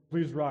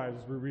Please rise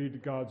as we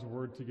read God's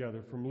Word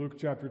together from Luke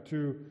chapter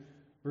 2,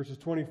 verses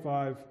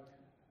 25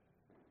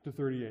 to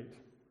 38.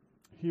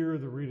 Hear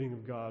the reading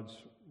of God's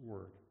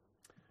Word.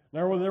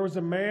 Now there was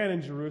a man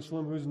in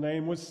Jerusalem whose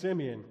name was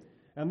Simeon,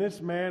 and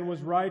this man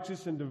was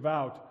righteous and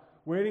devout,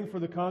 waiting for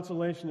the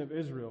consolation of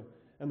Israel,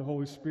 and the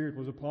Holy Spirit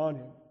was upon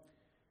him.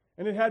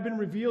 And it had been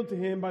revealed to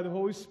him by the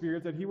Holy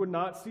Spirit that he would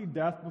not see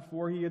death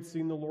before he had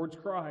seen the Lord's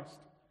Christ.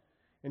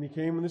 And he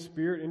came in the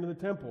Spirit into the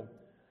temple.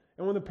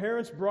 And when the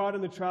parents brought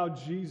in the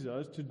child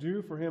Jesus to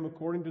do for him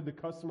according to the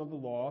custom of the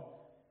law,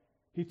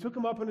 he took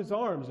him up in his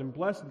arms and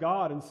blessed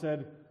God and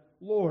said,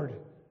 Lord,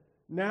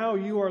 now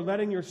you are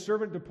letting your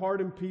servant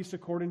depart in peace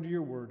according to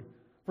your word.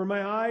 For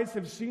my eyes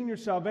have seen your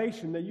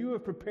salvation, that you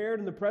have prepared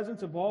in the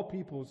presence of all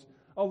peoples,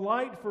 a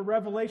light for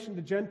revelation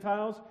to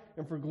Gentiles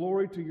and for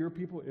glory to your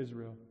people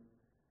Israel.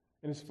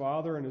 And his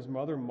father and his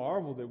mother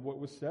marveled at what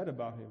was said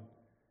about him.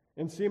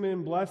 And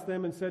Simeon blessed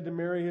them and said to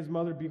Mary his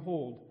mother,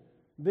 Behold,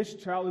 this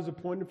child is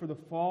appointed for the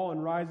fall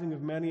and rising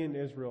of many in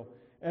Israel,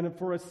 and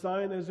for a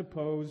sign that is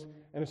opposed,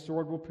 and a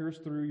sword will pierce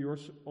through your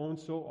own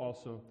soul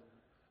also,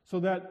 so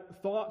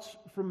that thoughts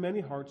from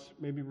many hearts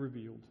may be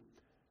revealed.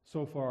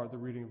 So far, the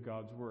reading of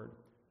God's Word.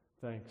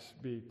 Thanks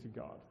be to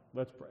God.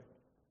 Let's pray.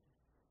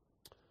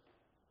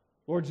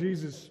 Lord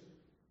Jesus,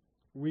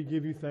 we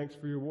give you thanks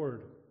for your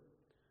Word.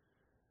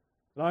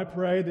 And I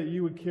pray that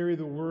you would carry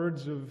the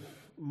words of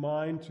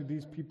mine to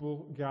these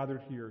people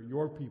gathered here,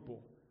 your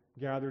people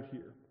gathered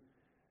here.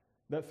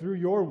 That through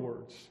your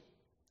words,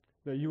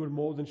 that you would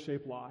mold and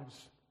shape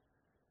lives,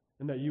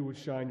 and that you would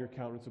shine your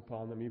countenance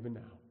upon them even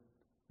now.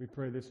 We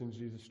pray this in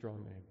Jesus'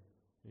 strong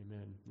name.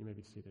 Amen. You may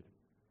be seated.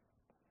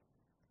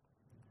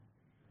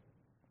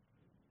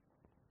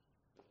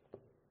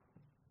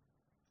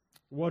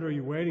 What are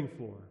you waiting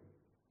for?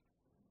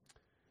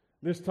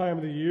 This time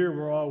of the year,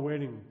 we're all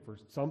waiting for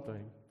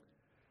something.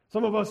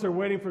 Some of us are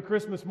waiting for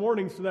Christmas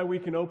morning so that we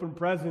can open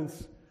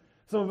presents.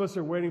 Some of us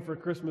are waiting for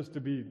Christmas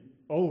to be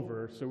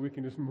over so we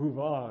can just move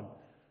on.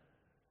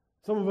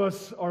 Some of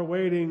us are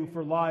waiting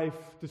for life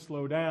to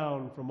slow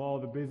down from all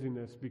the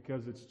busyness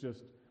because it's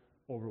just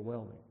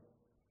overwhelming.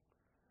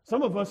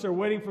 Some of us are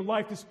waiting for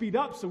life to speed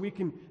up so we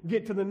can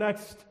get to the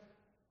next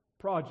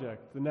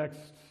project, the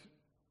next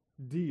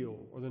deal,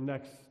 or the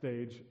next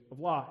stage of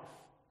life.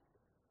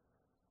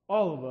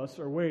 All of us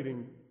are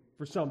waiting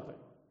for something.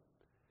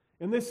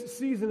 In this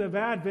season of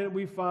Advent,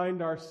 we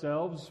find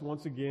ourselves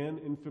once again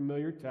in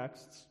familiar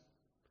texts,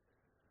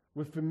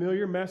 with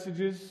familiar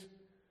messages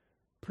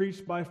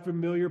preached by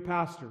familiar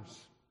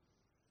pastors.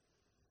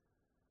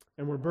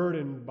 And we're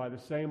burdened by the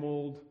same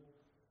old.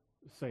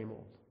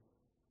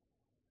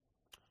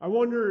 I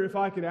wonder if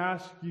I could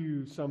ask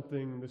you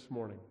something this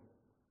morning,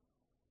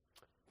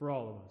 for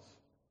all of us.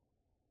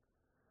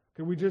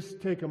 Could we just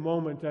take a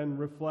moment and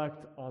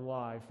reflect on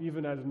life,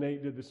 even as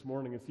Nate did this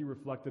morning as he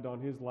reflected on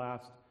his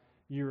last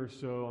year or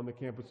so on the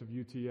campus of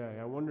UTA?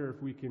 I wonder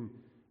if we can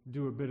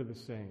do a bit of the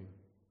same.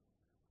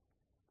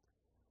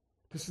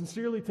 To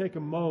sincerely take a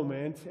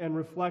moment and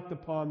reflect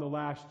upon the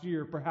last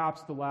year,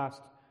 perhaps the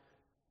last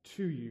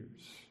 2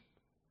 years.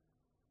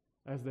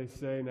 As they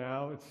say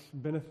now, it's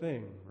been a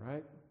thing,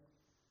 right?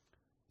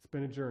 It's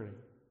been a journey.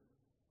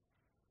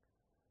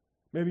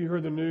 Maybe you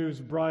heard the news,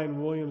 Brian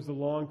Williams, the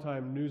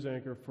longtime news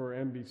anchor for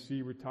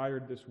NBC,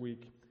 retired this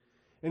week.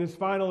 In his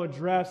final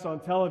address on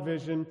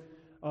television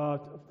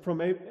from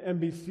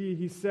NBC,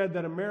 he said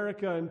that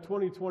America in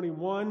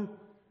 2021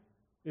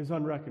 is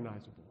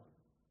unrecognizable.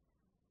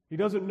 He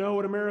doesn't know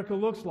what America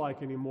looks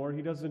like anymore.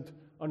 He doesn't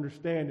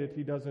understand it.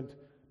 He doesn't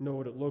know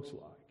what it looks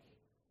like.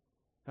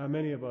 How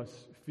many of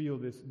us feel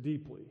this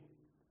deeply?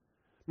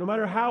 No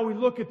matter how we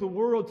look at the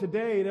world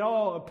today, it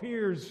all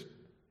appears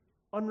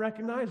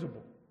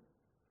unrecognizable.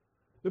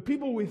 The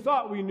people we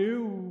thought we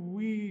knew,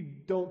 we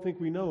don't think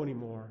we know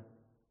anymore.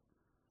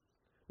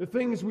 The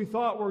things we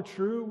thought were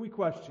true, we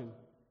question.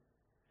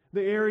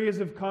 The areas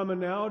of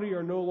commonality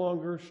are no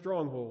longer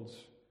strongholds.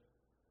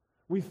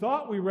 We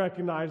thought we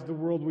recognized the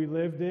world we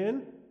lived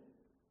in.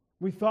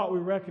 We thought we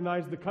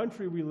recognized the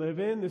country we live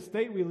in, the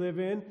state we live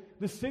in,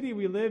 the city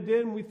we lived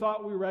in. We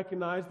thought we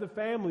recognized the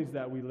families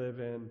that we live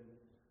in.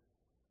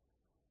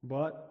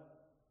 But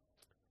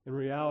in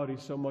reality,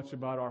 so much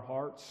about our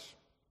hearts,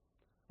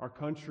 our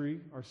country,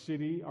 our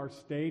city, our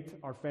state,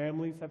 our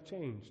families have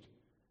changed.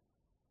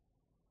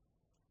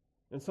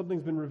 And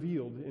something's been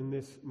revealed in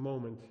this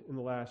moment in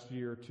the last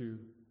year or two.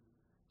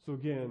 So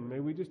again, may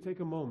we just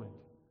take a moment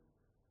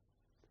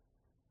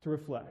to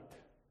reflect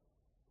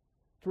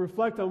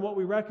on what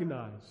we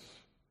recognize,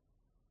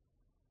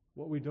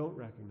 what we don't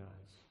recognize.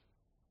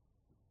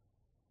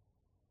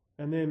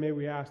 And then may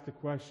we ask the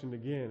question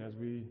again as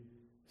we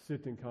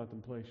sit in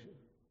contemplation.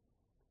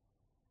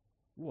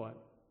 What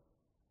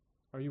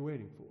are you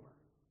waiting for?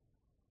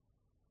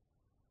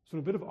 So in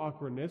a bit of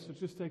awkwardness, let's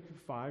just take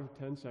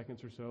 5-10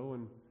 seconds or so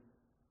and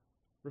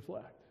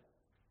reflect.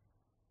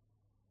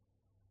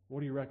 What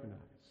do you recognize?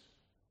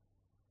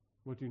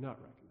 What do you not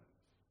recognize?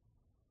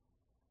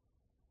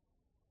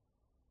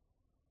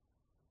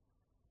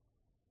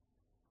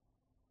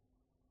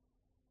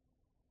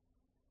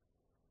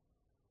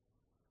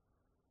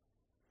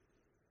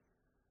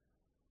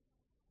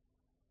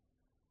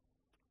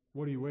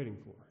 What are you waiting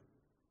for?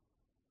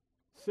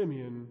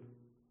 Simeon,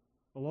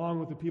 along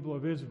with the people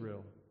of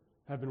Israel,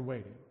 have been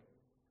waiting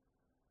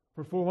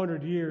for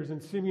 400 years,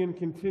 and Simeon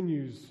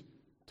continues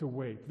to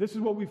wait. This is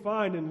what we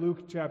find in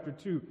Luke chapter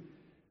 2.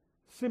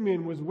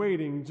 Simeon was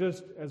waiting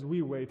just as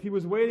we wait. He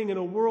was waiting in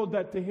a world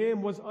that to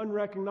him was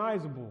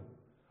unrecognizable,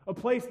 a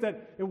place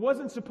that it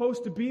wasn't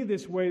supposed to be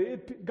this way.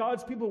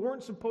 God's people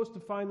weren't supposed to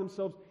find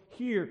themselves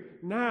here,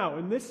 now,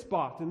 in this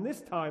spot, in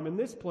this time, in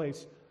this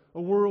place,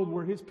 a world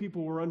where his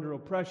people were under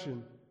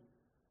oppression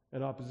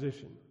and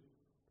opposition,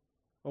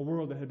 a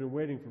world that had been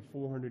waiting for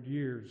 400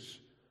 years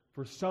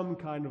for some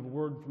kind of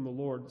word from the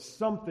Lord,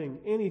 something,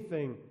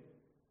 anything,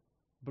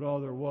 but all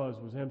there was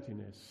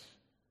emptiness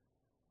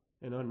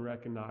and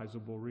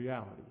unrecognizable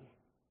reality.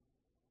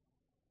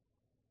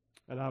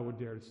 And I would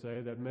dare to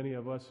say that many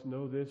of us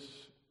know this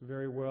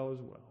very well as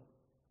well.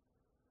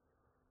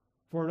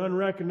 For in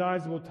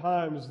unrecognizable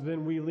times,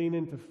 then we lean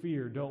into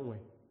fear, don't we?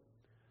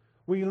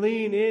 We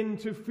lean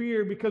into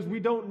fear because we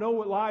don't know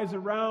what lies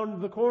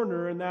around the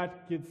corner, and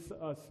that gets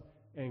us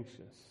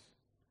anxious.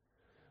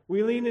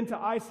 We lean into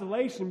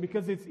isolation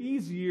because it's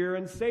easier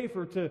and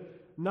safer to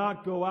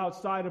not go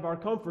outside of our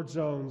comfort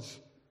zones,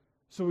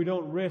 so we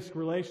don't risk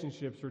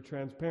relationships or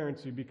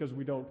transparency because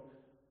we don't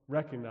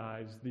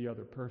recognize the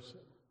other person.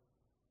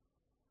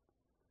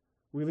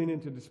 We lean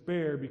into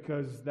despair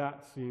because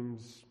that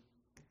seems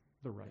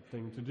the right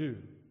thing to do.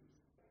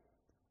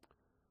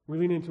 We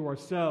lean into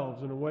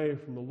ourselves and away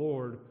from the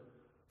Lord,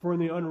 for in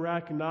the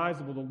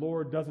unrecognizable, the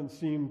Lord doesn't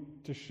seem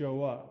to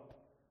show up.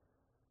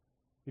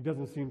 He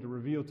doesn't seem to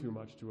reveal too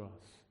much to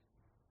us.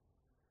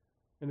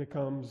 And it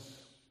becomes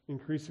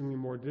increasingly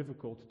more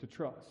difficult to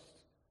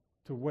trust,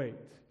 to wait,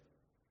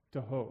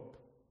 to hope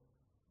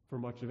for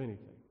much of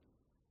anything.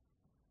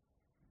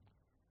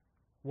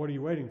 What are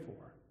you waiting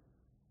for?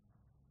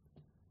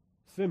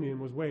 Simeon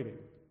was waiting.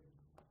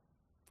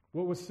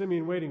 What was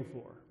Simeon waiting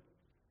for?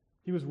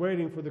 He was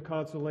waiting for the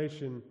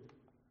consolation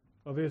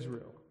of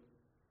Israel.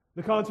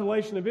 The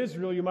consolation of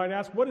Israel, you might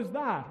ask, what is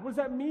that? What does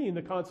that mean,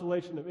 the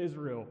consolation of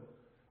Israel?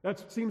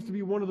 That seems to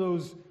be one of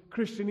those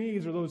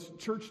Christianese or those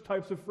church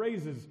types of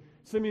phrases.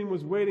 Simeon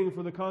was waiting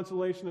for the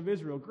consolation of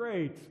Israel.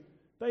 Great.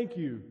 Thank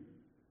you.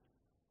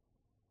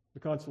 The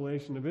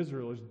consolation of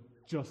Israel is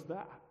just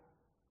that.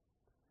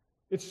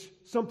 It's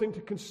something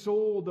to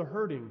console the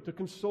hurting, to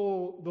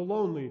console the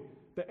lonely,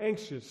 the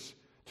anxious,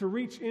 to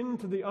reach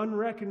into the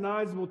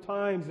unrecognizable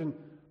times and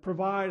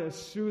provide a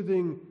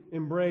soothing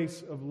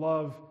embrace of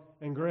love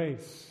and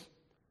grace.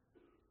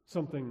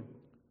 Something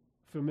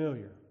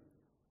familiar,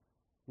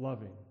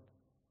 loving,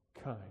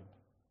 kind.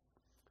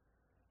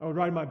 I would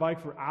ride my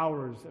bike for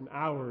hours and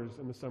hours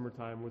in the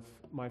summertime with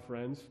my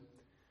friends,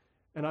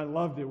 and I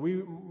loved it.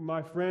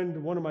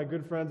 One of my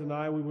good friends and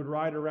I, we would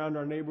ride around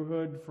our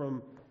neighborhood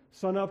from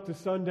sun up to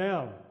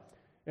sundown.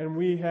 And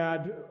we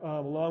had,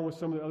 along with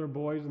some of the other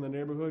boys in the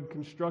neighborhood,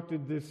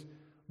 constructed this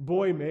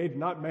boy-made,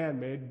 not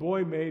man-made,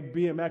 boy-made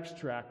BMX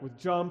track with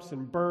jumps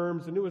and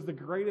berms, and it was the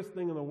greatest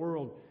thing in the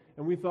world.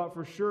 And we thought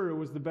for sure it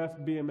was the best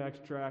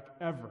BMX track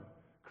ever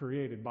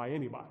created by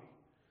anybody.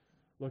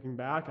 Looking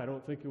back, I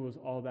don't think it was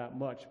all that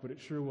much, but it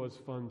sure was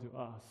fun to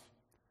us.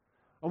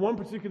 On one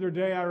particular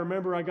day, I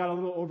remember I got a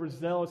little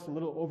overzealous and a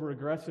little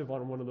over-aggressive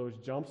on one of those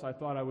jumps. I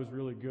thought I was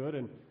really good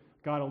and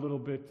got a little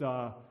bit,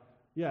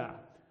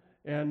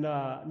 And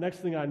next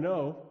thing I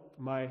know,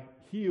 my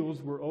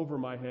heels were over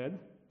my head,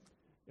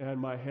 and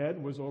my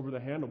head was over the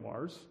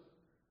handlebars,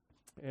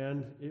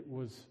 and it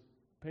was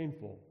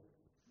painful.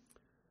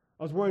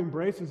 I was wearing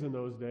braces in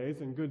those days,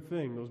 and good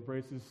thing, those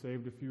braces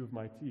saved a few of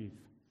my teeth.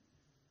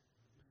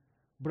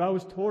 But I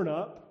was torn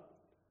up,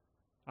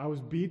 I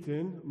was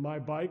beaten, my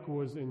bike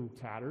was in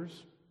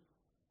tatters,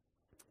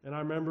 and I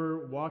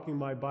remember walking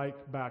my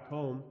bike back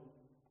home,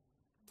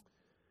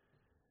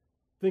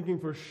 thinking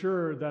for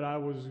sure that I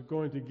was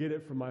going to get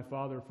it from my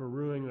father for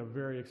ruining a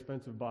very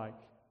expensive bike.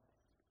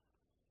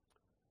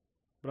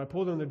 But I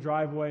pulled in the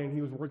driveway, and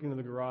he was working in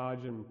the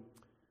garage, and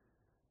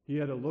he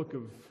had a look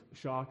of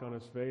shock on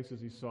his face as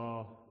he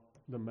saw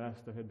the mess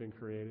that had been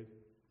created.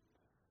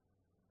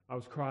 I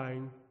was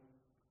crying.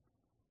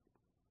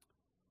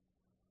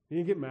 He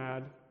didn't get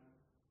mad.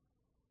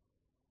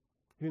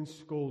 He didn't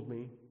scold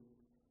me.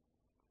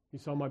 He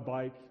saw my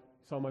bike,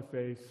 he saw my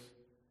face,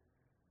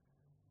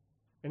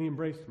 and he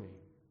embraced me.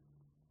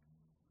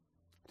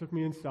 Took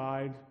me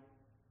inside,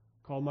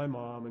 called my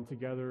mom, and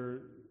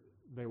together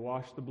they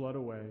washed the blood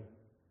away,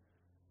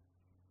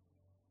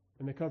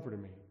 and they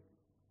comforted me.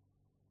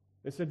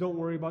 They said, don't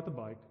worry about the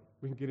bike.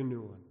 We can get a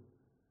new one.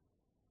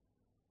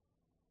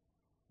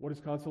 What is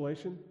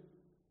consolation?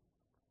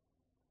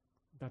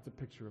 That's a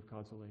picture of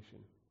consolation.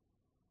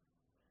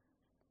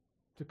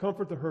 To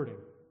comfort the hurting,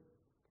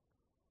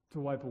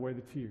 to wipe away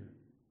the tear.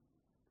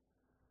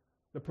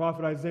 The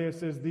prophet Isaiah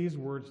says these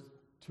words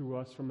to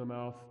us from the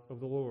mouth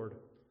of the Lord.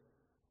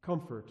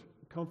 Comfort,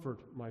 comfort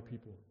my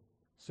people,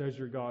 says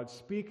your God.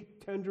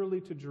 Speak tenderly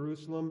to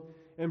Jerusalem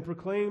and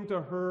proclaim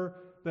to her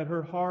that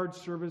her hard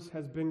service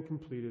has been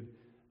completed,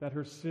 that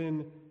her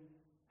sin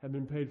had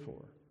been paid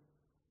for.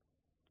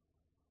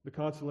 The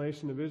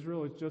consolation of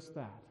Israel is just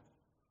that.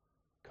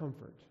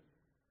 Comfort.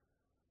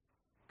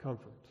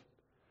 Comfort.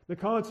 The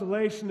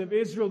consolation of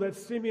Israel that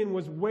Simeon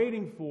was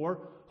waiting for,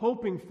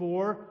 hoping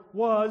for,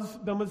 was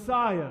the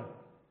Messiah.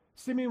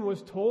 Simeon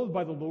was told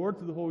by the Lord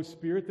through the Holy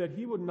Spirit that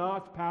he would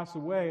not pass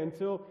away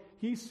until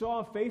he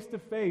saw face to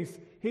face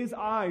his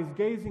eyes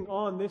gazing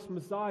on this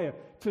Messiah,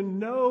 to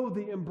know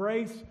the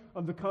embrace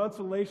of the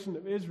consolation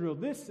of Israel.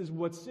 This is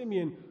what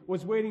Simeon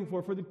was waiting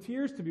for the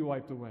tears to be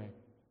wiped away,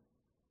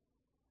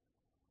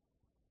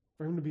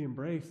 for him to be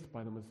embraced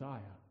by the Messiah.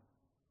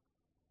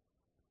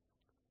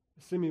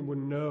 Simeon would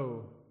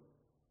know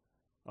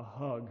a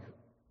hug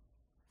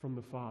from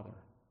the Father,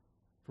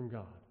 from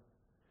God.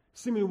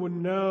 Simeon would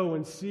know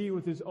and see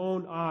with his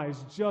own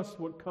eyes just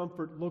what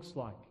comfort looks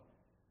like,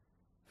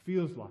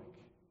 feels like,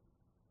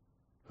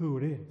 who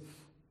it is.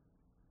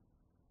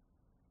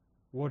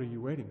 What are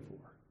you waiting for?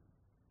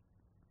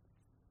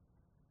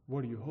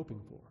 What are you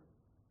hoping for?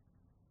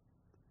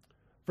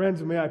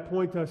 Friends, may I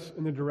point us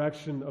in the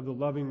direction of the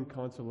loving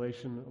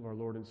consolation of our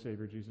Lord and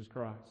Savior Jesus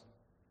Christ,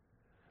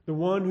 the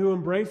one who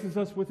embraces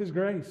us with his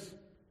grace,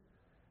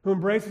 who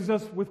embraces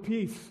us with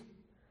peace,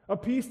 a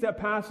peace that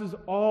passes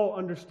all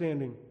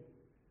understanding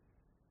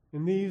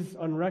in these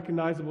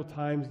unrecognizable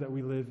times that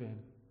we live in.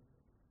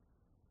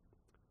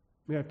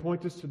 May I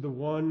point us to the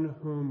one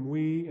whom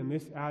we in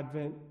this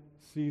Advent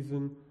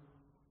season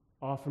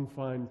often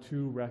find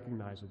too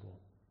recognizable,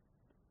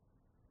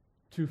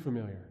 too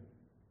familiar,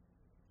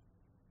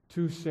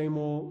 too same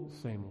old,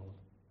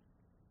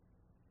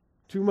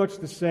 too much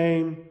the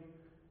same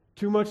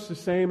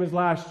as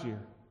last year.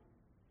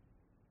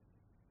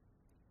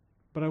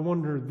 But I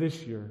wonder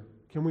this year,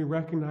 can we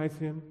recognize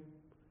him?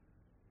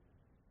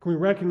 Can we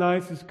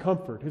recognize his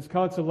comfort, his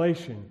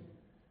consolation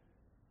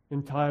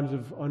in times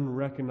of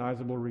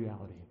unrecognizable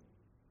reality?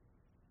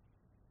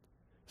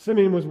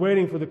 Simeon was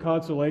waiting for the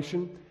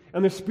consolation,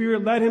 and the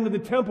Spirit led him to the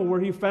temple where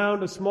he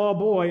found a small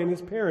boy and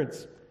his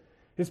parents.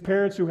 His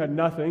parents who had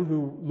nothing,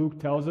 who Luke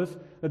tells us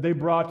that they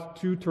brought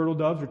 2 turtle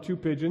doves or 2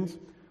 pigeons.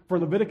 For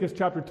Leviticus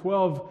chapter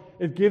 12,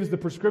 it gives the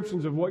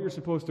prescriptions of what you're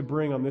supposed to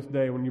bring on this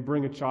day when you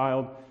bring a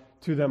child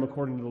to them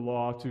according to the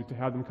law to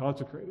have them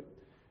consecrated.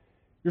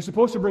 You're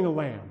supposed to bring a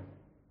lamb.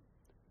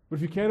 But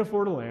if you can't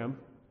afford a lamb,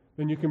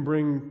 then you can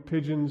bring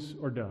pigeons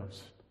or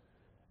doves.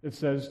 It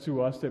says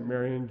to us that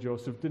Mary and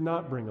Joseph did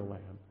not bring a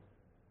lamb,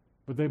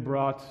 but they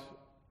brought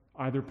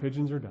either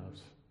pigeons or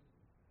doves.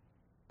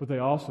 But they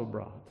also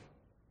brought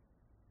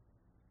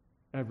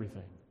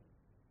everything.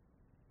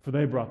 For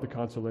they brought the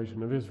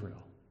consolation of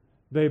Israel.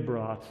 They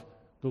brought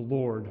the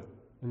Lord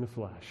in the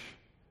flesh,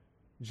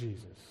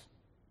 Jesus.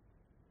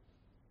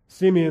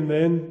 Simeon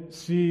then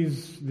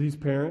sees these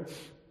parents,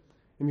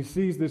 and he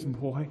sees this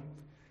boy,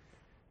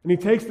 and he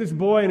takes this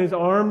boy in his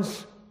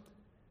arms,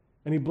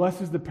 and he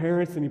blesses the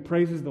parents, and he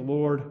praises the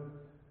Lord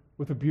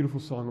with a beautiful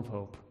song of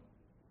hope.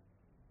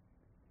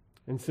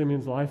 And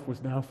Simeon's life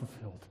was now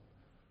fulfilled.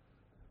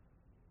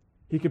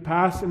 He could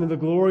pass into the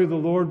glory of the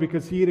Lord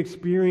because he had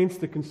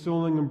experienced the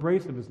consoling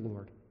embrace of his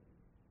Lord.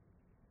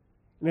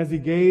 And as he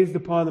gazed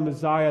upon the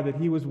Messiah that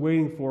he was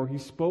waiting for, he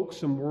spoke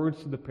some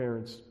words to the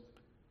parents.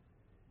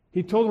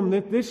 He told them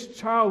that this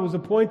child was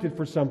appointed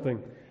for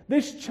something.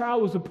 This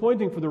child was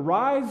appointing for the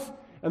rise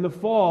and the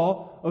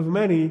fall of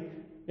many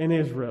in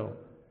Israel,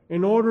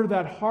 in order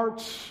that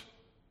hearts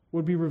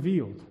would be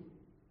revealed.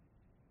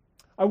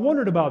 I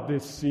wondered about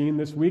this scene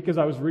this week as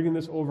I was reading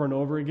this over and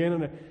over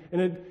again,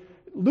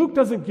 Luke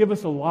doesn't give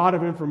us a lot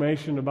of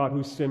information about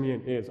who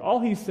Simeon is. All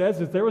he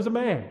says is there was a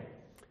man.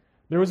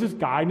 There was this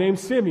guy named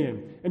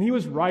Simeon, and he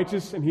was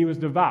righteous and he was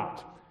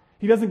devout.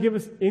 He doesn't give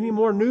us any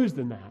more news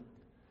than that.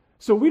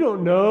 So we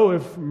don't know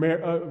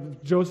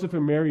if Joseph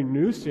and Mary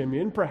knew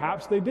Simeon.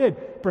 Perhaps they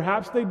did.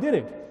 Perhaps they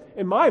didn't.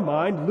 In my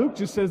mind, Luke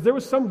just says there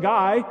was some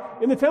guy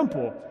in the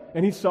temple,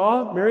 and he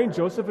saw Mary and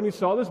Joseph, and he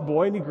saw this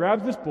boy, and he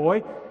grabs this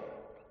boy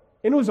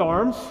into his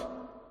arms,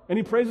 and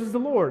he praises the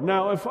Lord.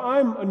 Now, if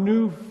I'm a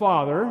new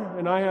father,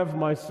 and I have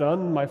my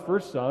son, my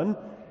first son,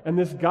 and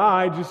this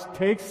guy just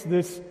takes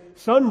this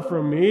son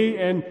from me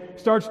and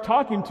starts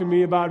talking to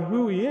me about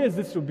who he is,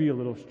 this would be a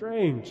little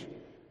strange.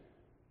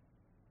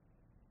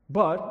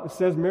 But it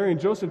says Mary and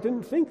Joseph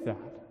didn't think that.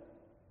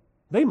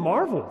 They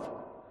marveled.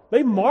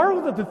 They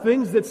marveled at the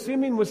things that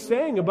Simeon was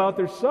saying about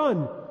their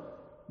son,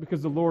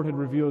 because the Lord had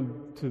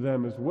revealed to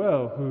them as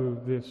well who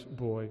this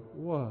boy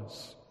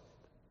was.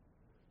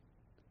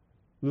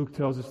 Luke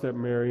tells us that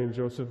Mary and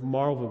Joseph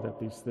marveled at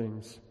these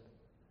things.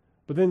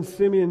 But then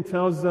Simeon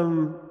tells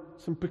them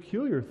some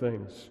peculiar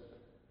things.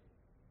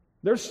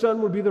 Their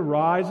son would be the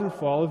rise and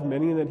fall of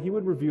many, and that he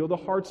would reveal the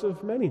hearts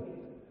of many.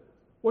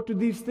 What do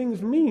these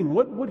things mean?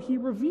 What would he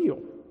reveal?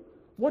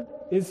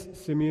 What is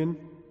Simeon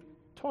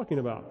talking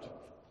about?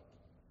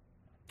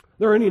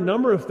 There are any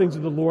number of things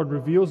that the Lord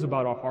reveals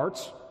about our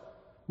hearts.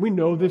 We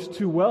know this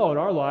too well in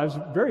our lives,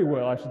 very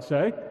well, I should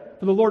say.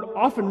 For the Lord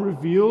often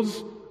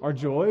reveals our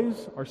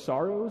joys, our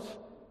sorrows,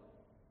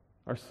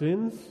 our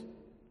sins.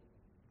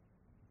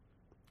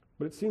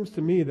 But it seems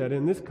to me that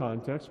in this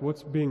context,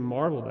 what's being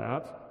marveled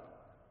at,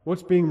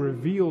 what's being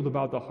revealed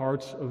about the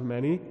hearts of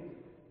many,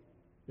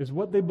 is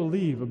what they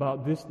believe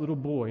about this little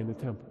boy in the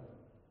temple.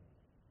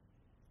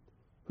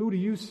 Who do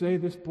you say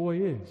this boy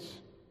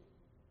is?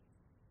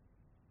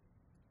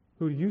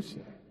 Who do you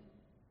say?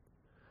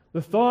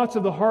 The thoughts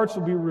of the hearts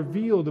will be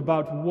revealed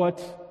about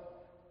what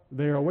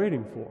they are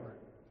waiting for.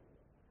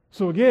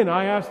 So again,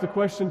 I ask the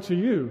question to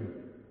you,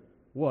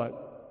 what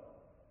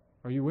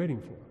are you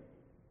waiting for?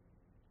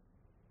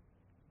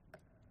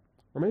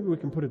 Or maybe we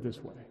can put it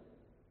this way.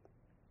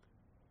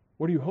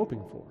 What are you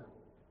hoping for?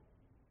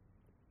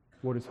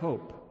 What is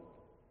hope?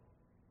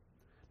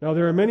 Now,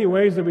 there are many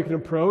ways that we can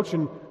approach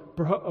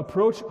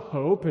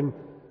hope, and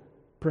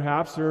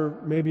perhaps there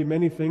may be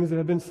many things that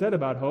have been said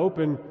about hope,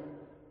 and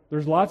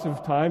there's lots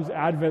of times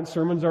Advent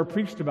sermons are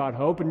preached about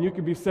hope, and you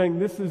could be saying,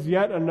 this is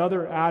yet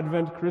another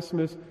Advent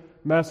Christmas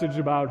message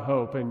about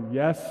hope, and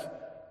yes,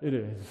 it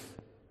is.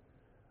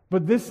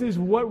 But this is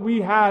what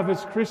we have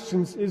as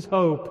Christians, is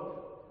hope.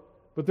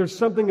 But there's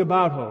something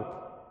about hope.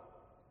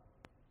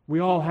 We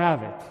all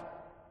have it.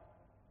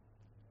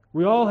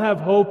 We all have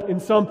hope in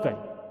something.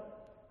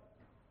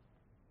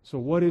 So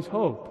what is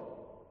hope?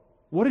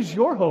 What is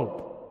your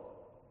hope?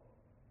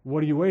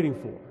 What are you waiting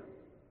for?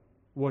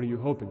 What are you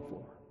hoping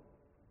for?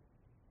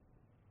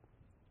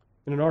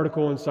 In an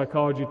article in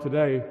Psychology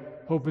Today,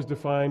 hope is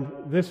defined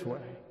this way.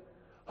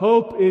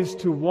 Hope is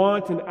to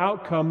want an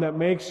outcome that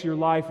makes your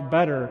life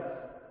better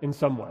in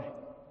some way.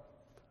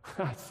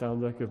 That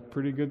sounds like a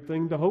pretty good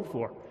thing to hope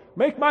for.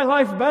 Make my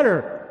life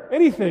better.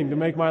 Anything to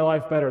make my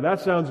life better. That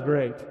sounds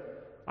great.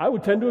 I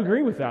would tend to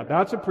agree with that.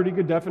 That's a pretty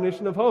good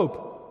definition of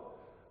hope.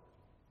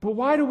 But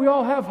why do we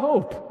all have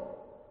hope?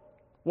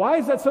 Why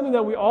is that something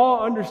that we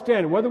all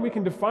understand, whether we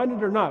can define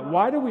it or not?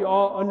 Why do we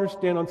all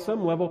understand on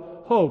some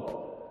level hope?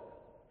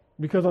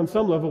 Because on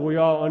some level we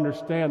all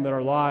understand that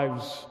our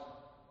lives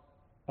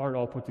aren't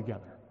all put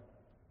together.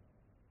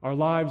 Our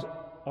lives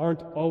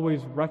aren't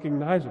always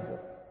recognizable.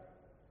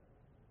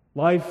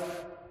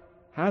 Life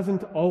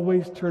hasn't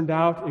always turned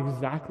out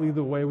exactly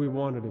the way we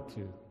wanted it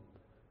to.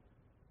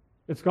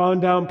 It's gone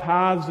down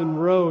paths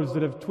and roads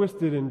that have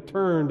twisted and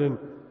turned, and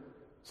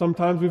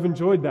sometimes we've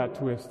enjoyed that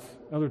twist.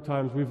 Other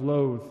times we've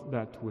loathed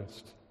that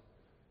twist.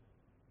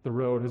 The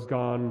road has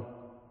gone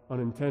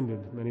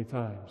unintended many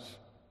times.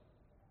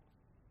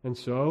 And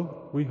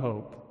so we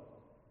hope.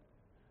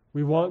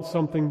 We want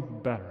something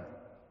better.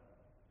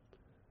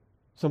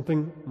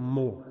 Something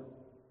more.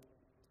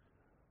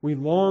 We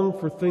long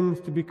for things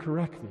to be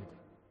corrected,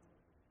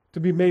 to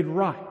be made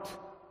right,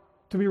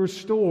 to be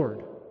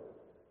restored,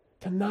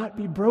 to not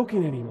be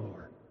broken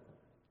anymore.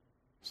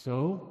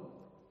 So,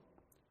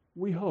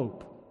 we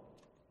hope.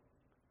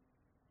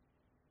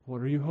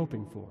 What are you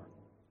hoping for?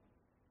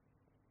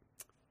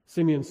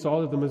 Simeon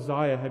saw that the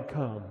Messiah had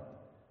come,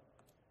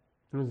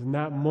 and it was in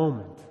that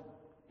moment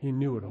he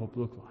knew what hope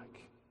looked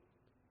like.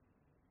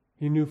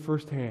 He knew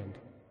firsthand,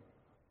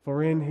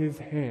 for in his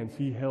hands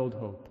he held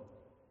hope.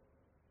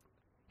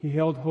 He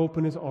held hope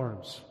in his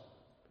arms.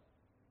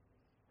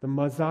 The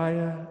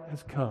Messiah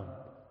has come,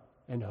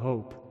 and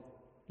hope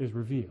is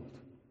revealed.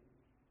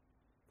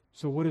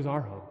 So what is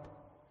our hope?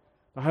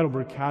 The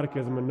Heidelberg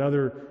Catechism,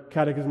 another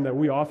catechism that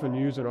we often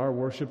use in our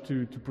worship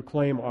to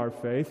proclaim our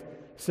faith,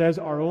 says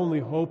our only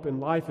hope in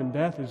life and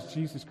death is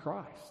Jesus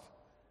Christ.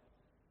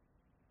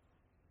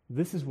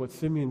 This is what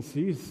Simeon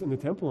sees in the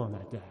temple on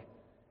that day.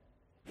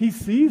 He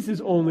sees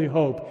his only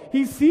hope.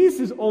 He sees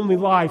his only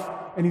life,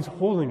 and he's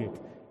holding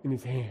it in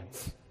his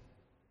hands.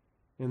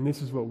 And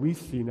this is what we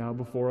see now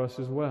before us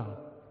as well.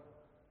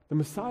 The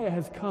Messiah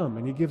has come,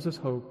 and he gives us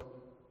hope.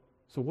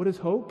 So what is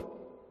hope?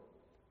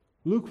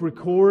 Luke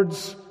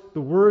records the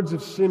words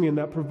of Simeon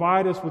that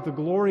provide us with the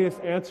glorious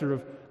answer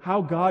of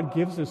how God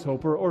gives us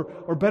hope,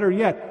 or better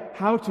yet,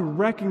 how to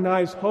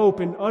recognize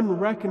hope in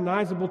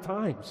unrecognizable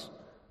times.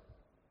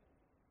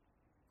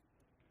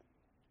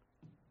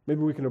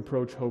 Maybe we can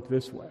approach hope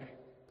this way.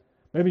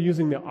 Maybe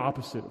using the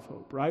opposite of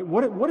hope, right?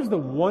 What is the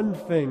one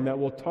thing that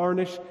will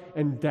tarnish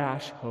and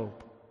dash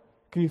hope?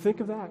 Can you think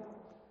of that?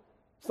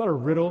 It's not a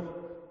riddle.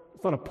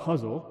 It's not a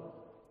puzzle.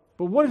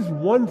 But what is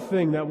one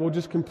thing that will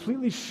just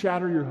completely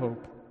shatter your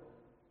hope?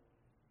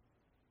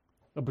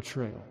 A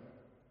betrayal.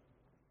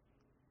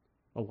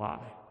 A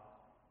lie.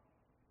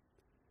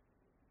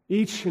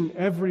 Each and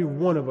every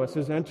one of us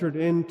has entered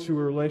into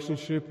a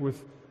relationship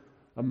with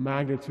a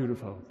magnitude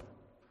of hope.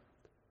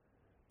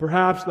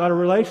 Perhaps not a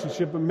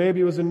relationship, but maybe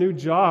it was a new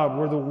job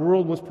where the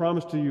world was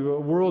promised to you, a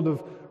world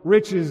of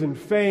riches and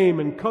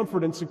fame and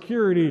comfort and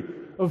security,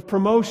 of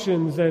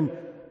promotions and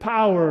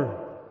power.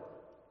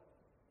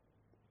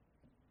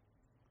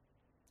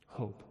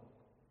 Hope.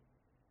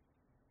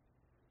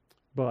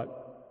 But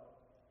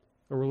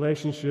a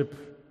relationship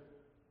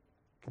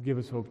can give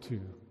us hope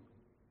too.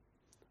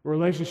 A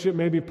relationship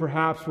maybe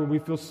perhaps where we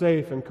feel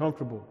safe and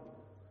comfortable,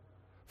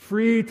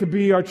 free to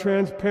be our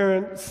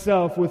transparent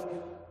self with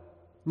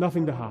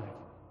nothing to hide.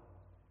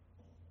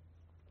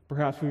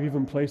 Perhaps we've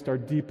even placed our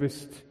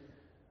deepest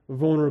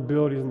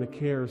vulnerabilities in the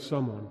care of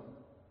someone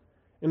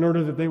in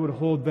order that they would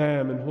hold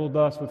them and hold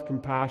us with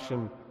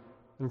compassion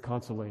and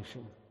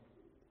consolation.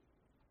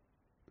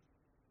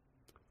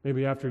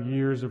 Maybe after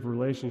years of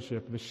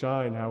relationship, the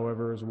shine,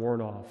 however, is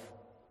worn off.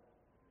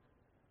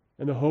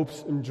 And the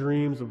hopes and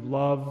dreams of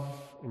love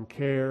and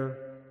care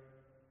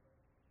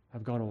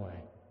have gone away.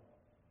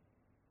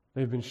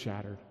 They've been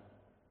shattered.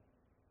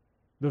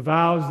 The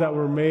vows that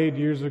were made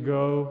years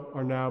ago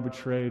are now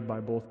betrayed by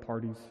both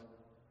parties.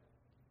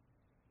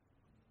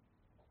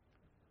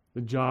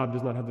 The job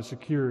does not have the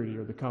security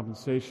or the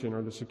compensation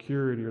or the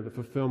security or the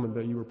fulfillment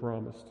that you were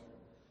promised.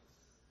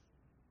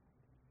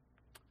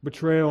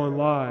 Betrayal and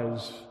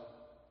lies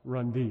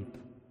run deep,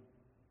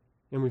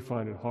 and we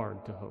find it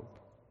hard to hope.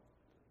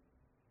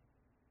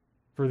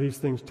 For these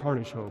things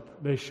tarnish hope.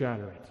 They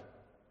shatter it.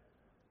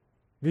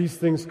 These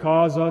things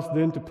cause us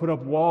then to put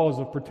up walls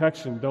of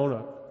protection,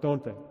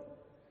 don't they?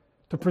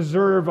 To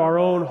preserve our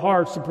own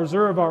hearts, to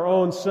preserve our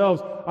own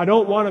selves. I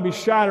don't want to be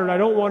shattered. I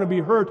don't want to be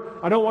hurt.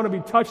 I don't want to be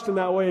touched in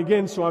that way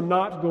again, so I'm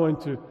not going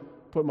to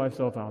put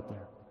myself out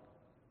there.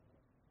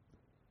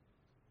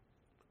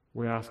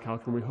 We ask, how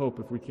can we hope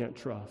if we can't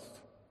trust?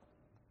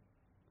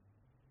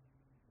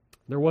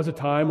 There was a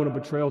time when a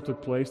betrayal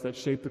took place that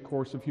shaped the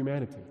course of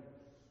humanity.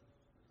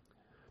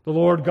 The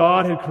Lord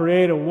God had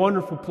created a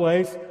wonderful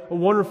place, a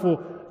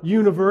wonderful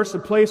universe, a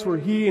place where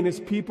He and His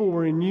people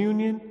were in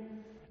union,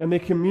 and they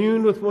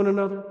communed with one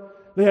another.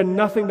 They had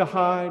nothing to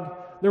hide.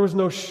 There was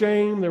no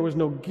shame. There was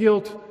no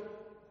guilt.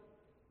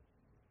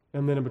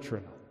 And then a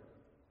betrayal.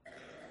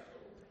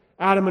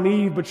 Adam and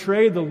Eve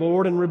betrayed the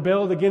Lord and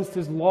rebelled against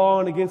His law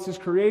and against His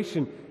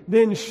creation.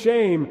 Then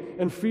shame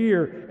and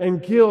fear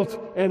and guilt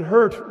and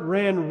hurt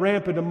ran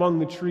rampant among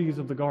the trees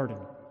of the garden.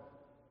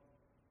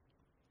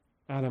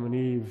 Adam and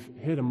Eve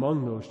hid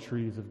among those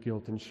trees of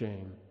guilt and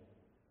shame,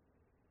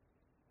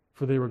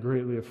 for they were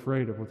greatly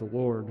afraid of what the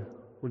Lord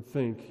would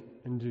think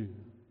and do.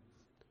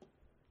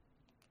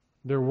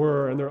 There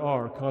were and there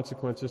are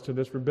consequences to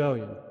this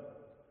rebellion.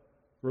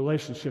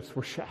 Relationships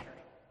were shattered.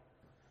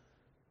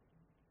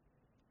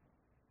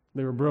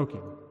 They were broken.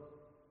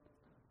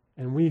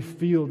 And we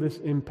feel this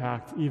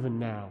impact even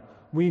now.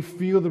 We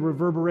feel the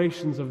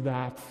reverberations of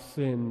that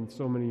sin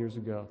so many years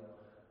ago.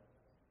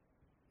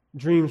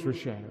 Dreams were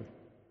shattered.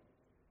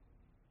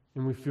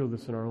 And we feel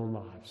this in our own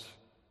lives.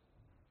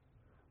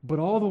 But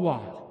all the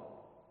while,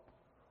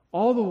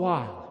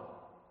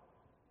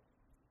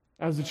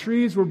 as the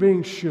trees were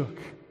being shook,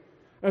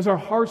 as our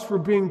hearts were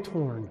being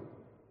torn,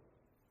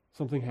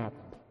 something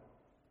happened.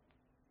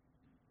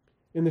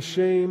 In the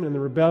shame and the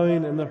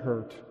rebellion and the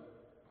hurt,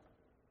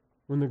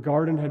 when the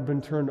garden had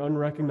been turned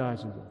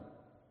unrecognizable,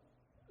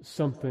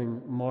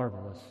 something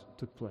marvelous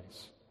took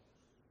place.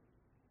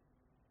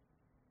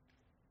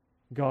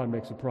 God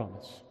makes a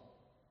promise.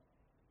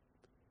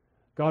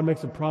 God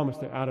makes a promise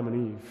to Adam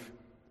and Eve.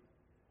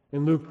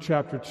 In Luke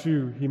chapter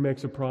 2, He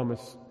makes a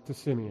promise to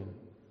Simeon.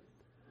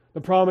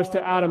 The promise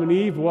to Adam and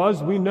Eve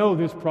was, we know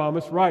this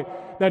promise, right,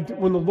 that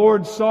when the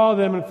Lord saw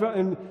them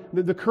and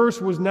the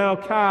curse was now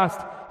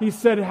cast, He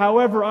said,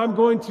 however, I'm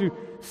going to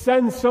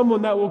send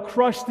someone that will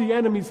crush the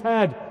enemy's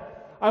head.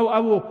 I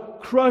will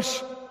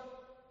crush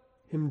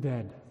him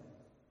dead.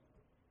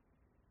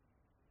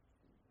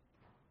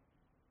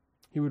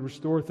 He would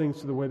restore things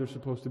to the way they're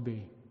supposed to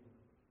be.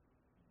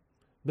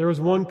 There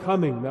is one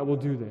coming that will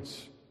do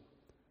this.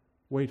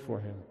 Wait for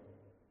Him.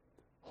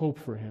 Hope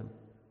for Him.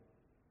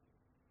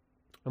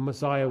 A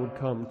Messiah would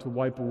come to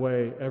wipe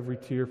away every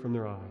tear from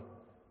their eye.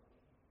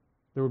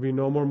 There would be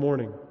no more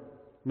mourning,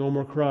 no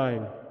more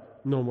crying,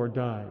 no more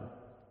dying.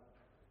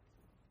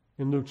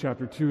 In Luke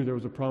chapter 2, there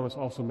was a promise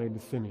also made to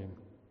Simeon.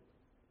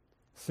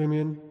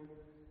 Simeon,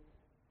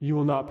 you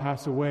will not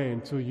pass away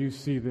until you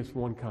see this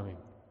one coming.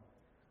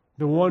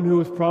 The one who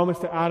was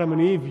promised to Adam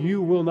and Eve,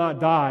 you will not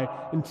die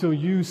until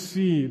you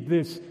see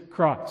this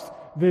Christ,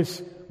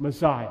 this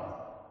Messiah.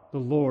 The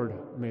Lord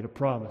made a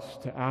promise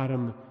to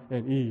Adam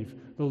and Eve.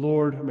 The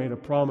Lord made a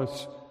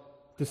promise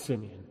to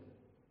Simeon.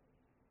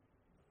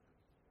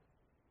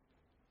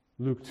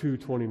 Luke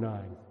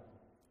 2:29.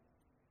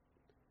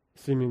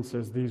 Simeon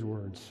says these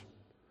words,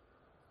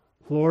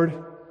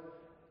 Lord,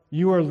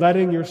 you are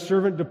letting your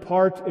servant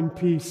depart in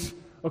peace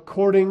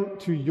according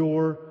to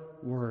your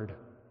word.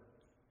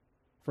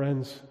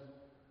 Friends,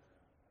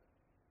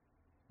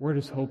 where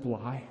does hope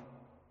lie?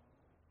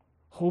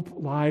 Hope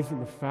lies in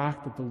the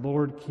fact that the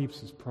Lord keeps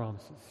His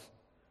promises.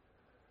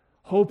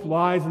 Hope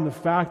lies in the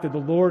fact that the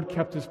Lord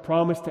kept His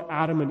promise to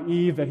Adam and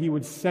Eve that He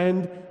would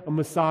send a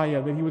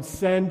Messiah, that He would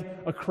send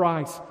a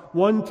Christ,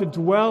 one to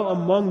dwell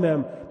among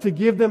them, to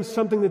give them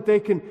something that they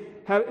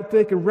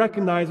can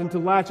recognize and to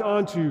latch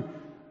onto.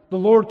 The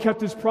Lord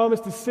kept His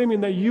promise to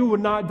Simeon that you would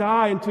not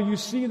die until you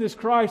see this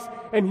Christ.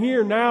 And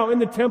here now in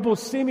the temple,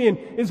 Simeon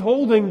is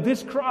holding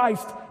this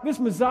Christ, this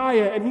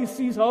Messiah, and he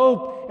sees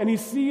hope, and he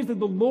sees that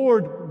the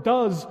Lord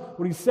does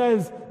what He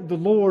says. The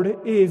Lord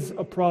is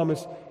a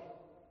promise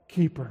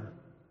keeper.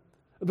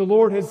 The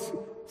Lord has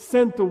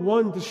sent the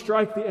one to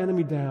strike the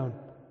enemy down,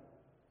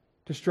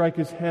 to strike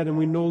his head, and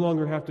we no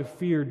longer have to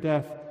fear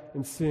death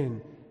and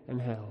sin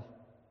and hell.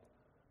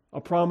 A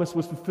promise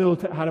was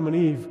fulfilled to Adam and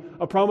Eve.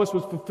 A promise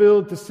was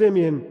fulfilled to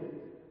Simeon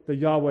that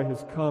Yahweh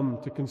has come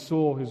to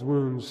console his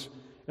wounds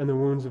and the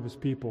wounds of his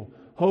people.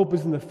 Hope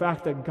is in the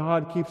fact that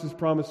God keeps his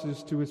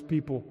promises to his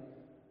people,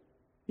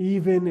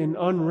 even in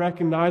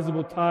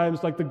unrecognizable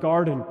times like the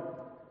garden,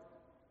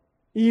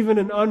 even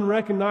in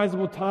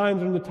unrecognizable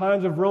times in the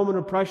times of Roman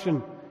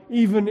oppression,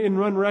 even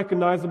in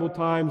unrecognizable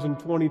times in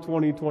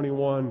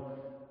 2020-21.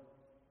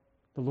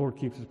 The Lord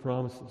keeps his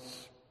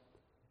promises.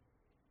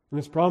 And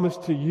his promise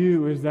to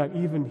you is that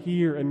even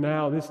here and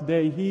now, this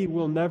day, he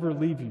will never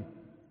leave you.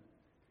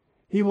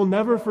 He will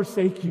never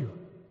forsake you.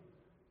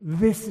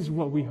 This is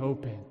what we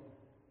hope in.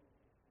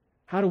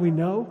 How do we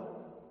know?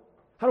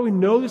 How do we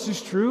know this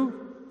is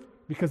true?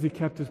 Because he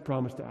kept his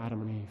promise to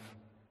Adam and Eve.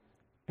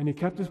 And he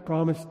kept his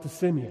promise to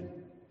Simeon.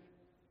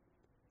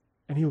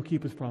 And he will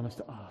keep his promise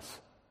to us.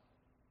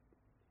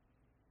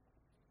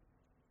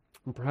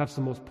 And perhaps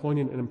the most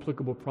poignant and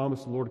applicable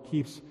promise the Lord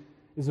keeps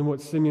is in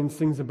what Simeon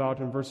sings about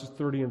in verses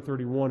 30 and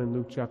 31 in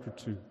Luke chapter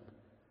 2.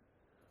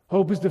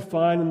 Hope is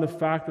defined in the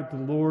fact that the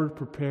Lord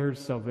prepares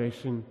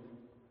salvation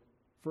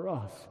for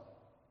us.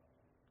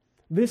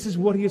 This is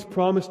what he has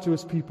promised to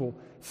his people.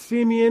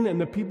 Simeon and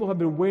the people have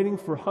been waiting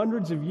for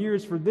hundreds of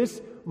years for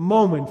this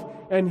moment.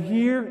 And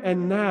here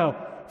and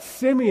now,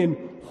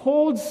 Simeon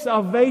holds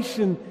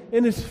salvation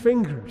in his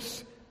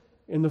fingers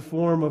in the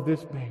form of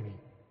this baby.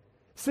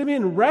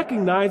 Simeon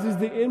recognizes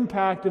the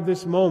impact of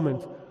this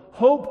moment.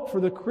 Hope for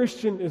the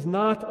Christian is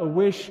not a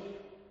wish.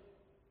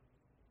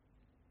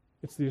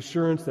 It's the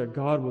assurance that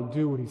God will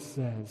do what he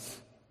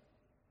says.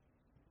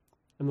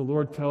 And the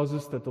Lord tells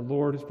us that the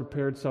Lord has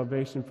prepared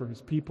salvation for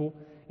his people.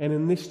 And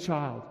in this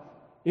child,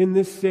 in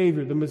this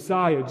Savior, the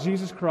Messiah,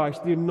 Jesus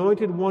Christ, the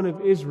anointed one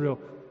of Israel,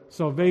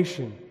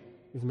 salvation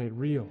is made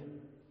real.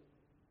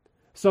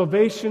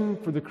 Salvation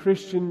for the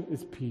Christian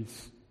is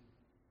peace.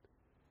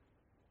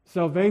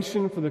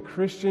 Salvation for the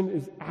Christian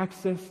is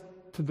access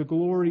to the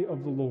glory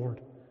of the Lord.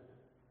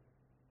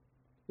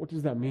 What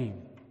does that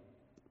mean?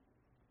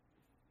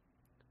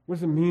 What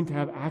does it mean to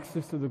have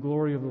access to the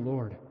glory of the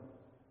Lord?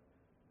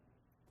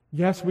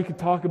 Yes, we could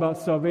talk about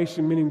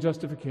salvation meaning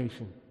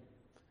justification.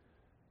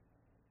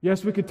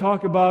 Yes, we could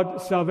talk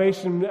about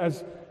salvation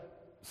as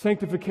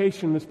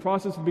sanctification, this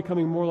process of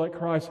becoming more like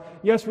Christ.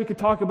 Yes, we could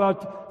talk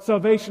about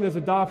salvation as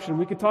adoption.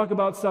 We could talk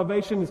about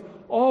salvation as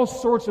all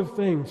sorts of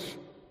things.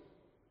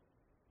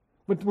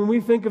 But when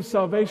we think of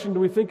salvation, do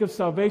we think of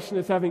salvation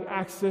as having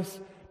access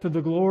to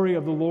the glory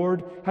of the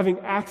Lord, having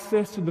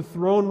access to the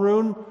throne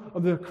room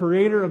of the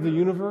Creator of the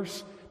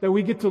universe, that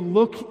we get to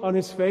look on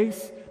his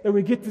face, that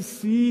we get to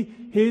see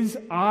his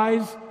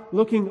eyes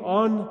looking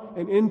on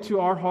and into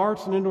our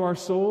hearts and into our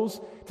souls,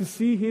 to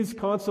see his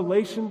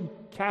consolation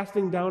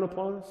casting down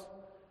upon us?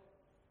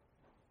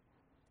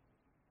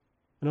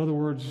 In other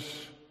words,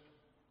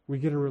 we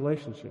get a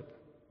relationship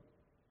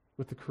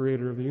with the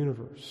Creator of the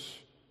universe.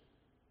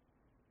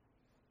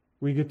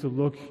 We get to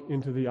look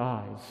into the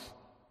eyes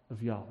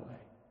of Yahweh.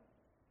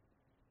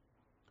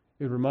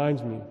 It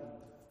reminds me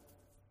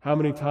how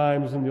many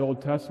times in the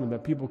Old Testament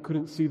that people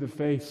couldn't see the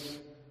face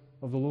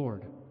of the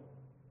Lord.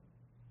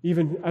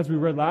 Even as we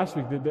read last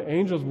week, the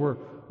angels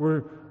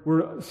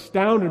were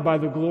astounded by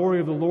the glory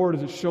of the Lord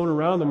as it shone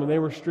around them, and they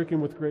were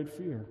stricken with great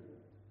fear.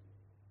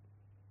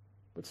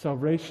 But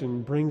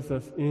salvation brings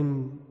us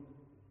in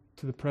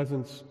to the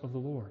presence of the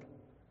Lord,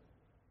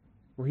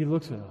 where he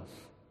looks at us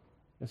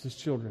as his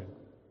children.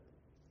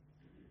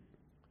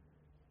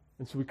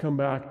 And so we come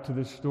back to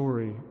this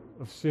story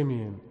of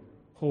Simeon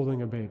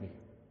holding a baby,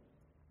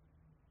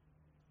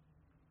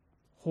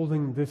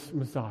 holding this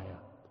Messiah,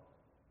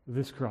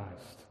 this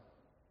Christ.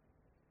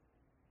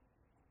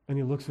 And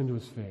he looks into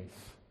his face.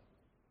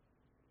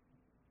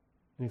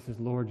 And he says,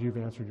 Lord, you've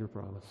answered your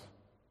promise.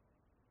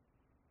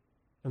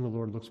 And the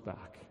Lord looks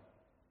back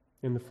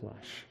in the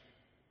flesh.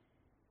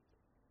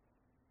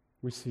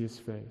 We see his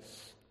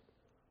face.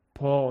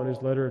 Paul, in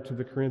his letter to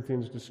the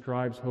Corinthians,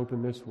 describes hope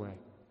in this way.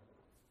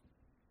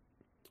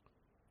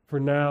 For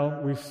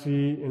now we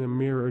see in a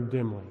mirror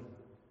dimly.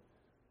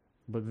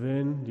 But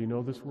then, do you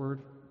know this word?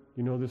 Do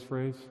you know this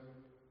phrase?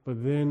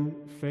 But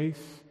then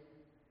face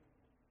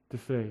to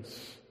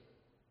face.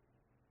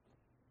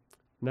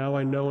 Now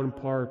I know in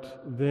part,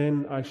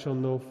 then I shall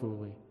know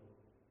fully.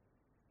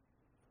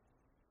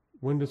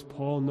 When does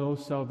Paul know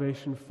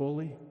salvation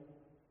fully?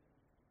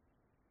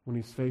 When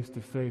he's face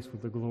to face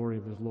with the glory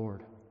of his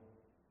Lord.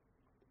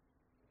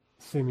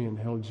 Simeon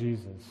held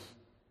Jesus,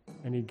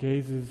 and he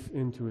gazes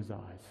into his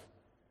eyes.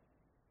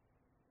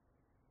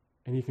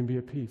 And he can be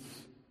at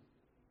peace.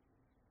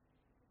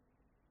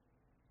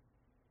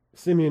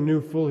 Simeon knew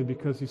fully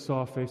because he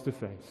saw face to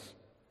face.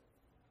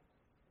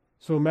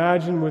 So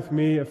imagine with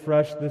me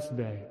afresh this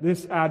day,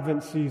 this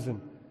Advent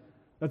season,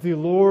 that the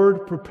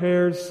Lord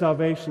prepares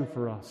salvation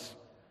for us.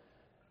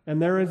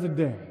 And there is a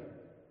day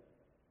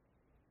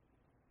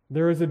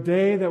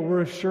that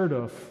we're assured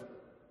of,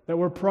 that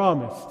we're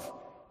promised,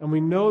 and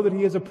we know that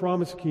he is a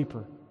promise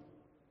keeper,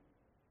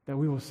 that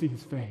we will see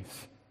his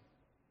face.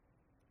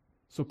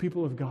 So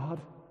people of God,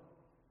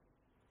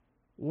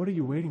 what are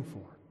you waiting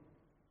for?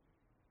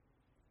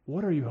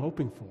 What are you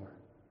hoping for?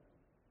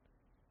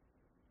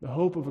 The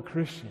hope of a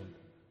Christian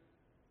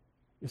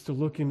is to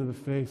look into the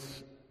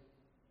face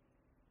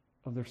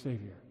of their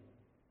Savior.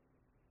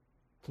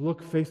 To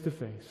look face to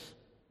face.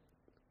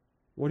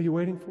 What are you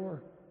waiting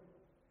for?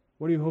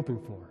 What are you hoping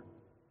for?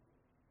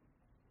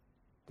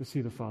 To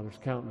see the Father's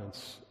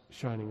countenance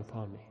shining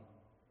upon me.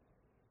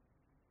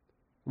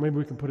 Or maybe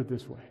we can put it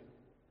this way.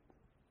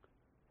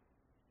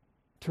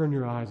 Turn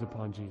your eyes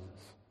upon Jesus.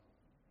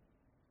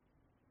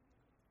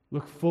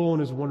 Look full in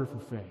his wonderful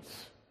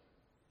face.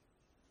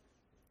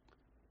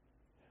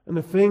 And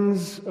the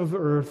things of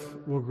earth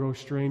will grow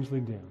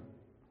strangely dim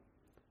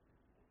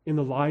in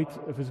the light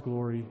of his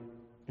glory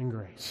and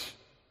grace.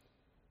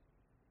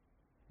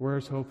 Where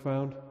is hope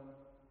found?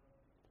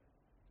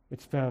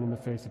 It's found in the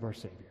face of our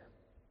Savior.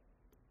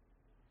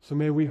 So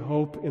may we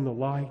hope in the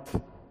light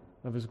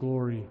of his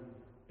glory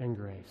and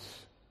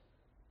grace.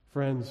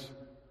 Friends,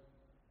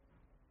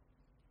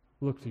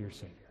 look to your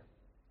Savior.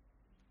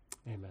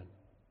 Amen.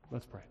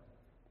 Let's pray.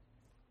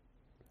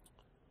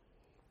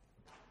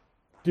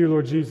 Dear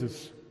Lord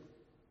Jesus,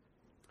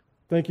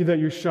 thank you that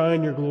you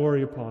shine your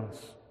glory upon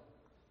us.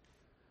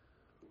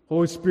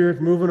 Holy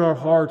Spirit, move in our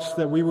hearts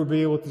that we would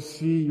be able to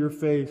see your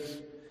face,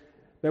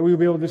 that we would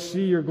be able to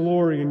see your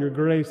glory and your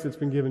grace that's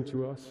been given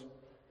to us.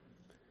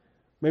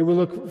 May we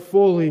look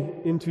fully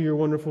into your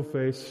wonderful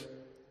face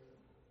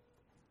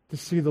to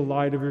see the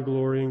light of your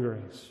glory and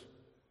grace.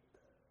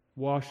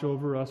 Wash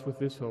over us with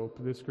this hope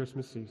this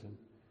Christmas season.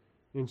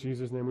 In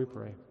Jesus' name we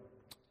pray.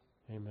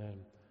 Amen.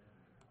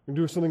 We're going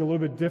to do something a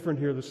little bit different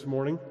here this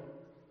morning.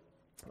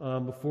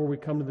 Before we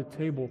come to the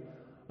table,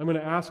 I'm going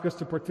to ask us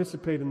to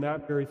participate in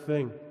that very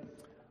thing.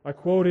 I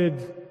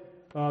quoted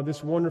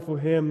this wonderful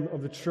hymn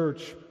of the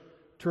church,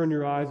 Turn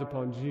Your Eyes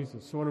Upon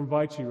Jesus. So I want to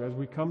invite you, as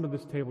we come to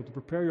this table, to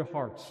prepare your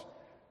hearts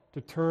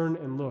to turn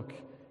and look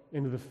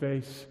into the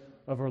face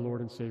of our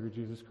Lord and Savior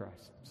Jesus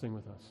Christ. Sing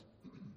with us.